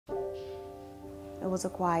It was a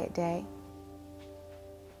quiet day.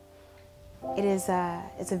 It's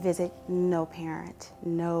a visit no parent,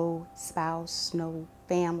 no spouse, no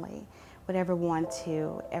family would ever want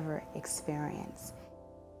to ever experience.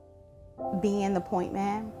 Being the point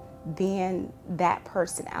man, being that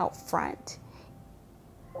person out front,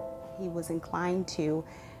 he was inclined to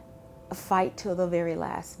fight till the very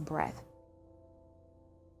last breath.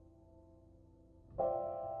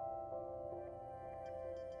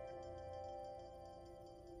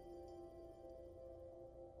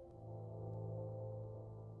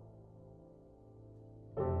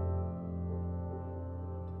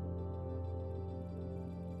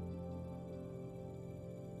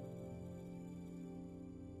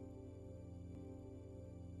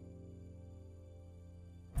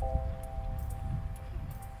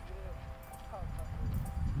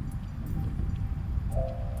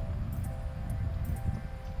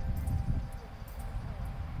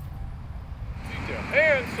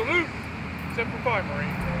 And salute! Semper Fi,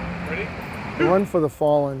 Marine. Ready? The Run for the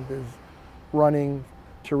Fallen is running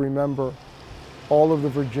to remember all of the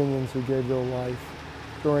Virginians who gave their life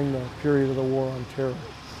during the period of the War on Terror.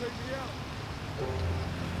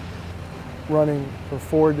 Running for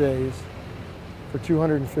 4 days for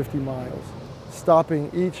 250 miles, stopping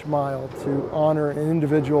each mile to honor an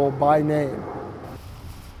individual by name.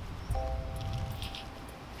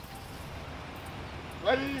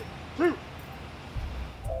 Ready? Two!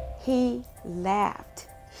 He laughed,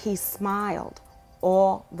 he smiled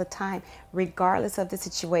all the time, regardless of the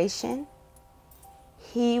situation.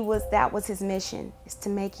 That was his mission, is to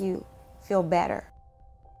make you feel better.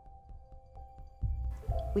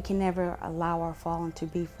 We can never allow our fallen to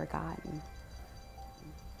be forgotten.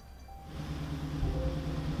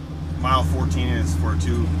 Mile 14 is for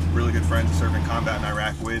two really good friends to serve in combat in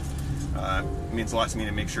Iraq with. It means a lot to me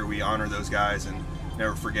to make sure we honor those guys and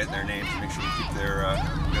never forget their names, to make sure we keep their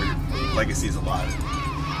legacies alive.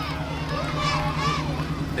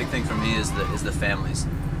 Big thing for me is the families.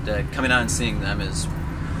 Coming out and seeing them is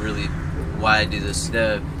really why I do this.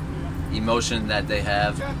 The emotion that they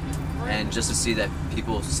have, and just to see that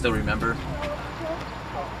people still remember.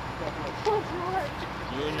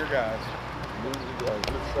 You and your guys. Good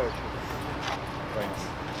session. Thanks.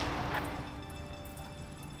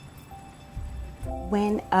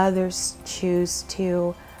 When others choose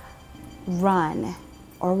to run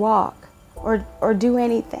or walk or do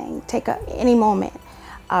anything, take any moment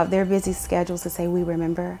of their busy schedules to say, we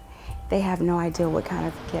remember, they have no idea what kind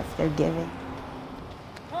of gift they're giving.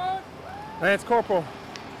 Lance Cpl.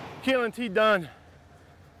 Kielin T. Dunn,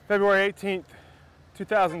 February 18th,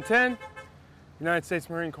 2010, United States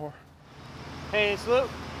Marine Corps. Hey, salute.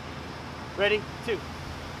 Ready? Two.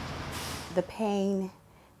 The pain,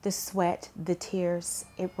 the sweat, the tears,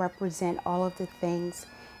 it represent all of the things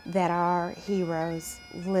that our heroes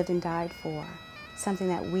lived and died for, something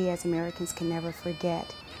that we as Americans can never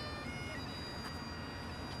forget.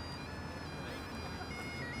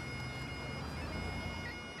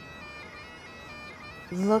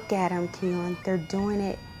 Look at them, Kielin. They're doing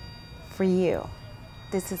it for you.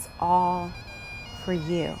 This is all for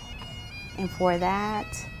you. And for that,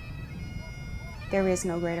 there is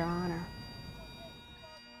no greater honor.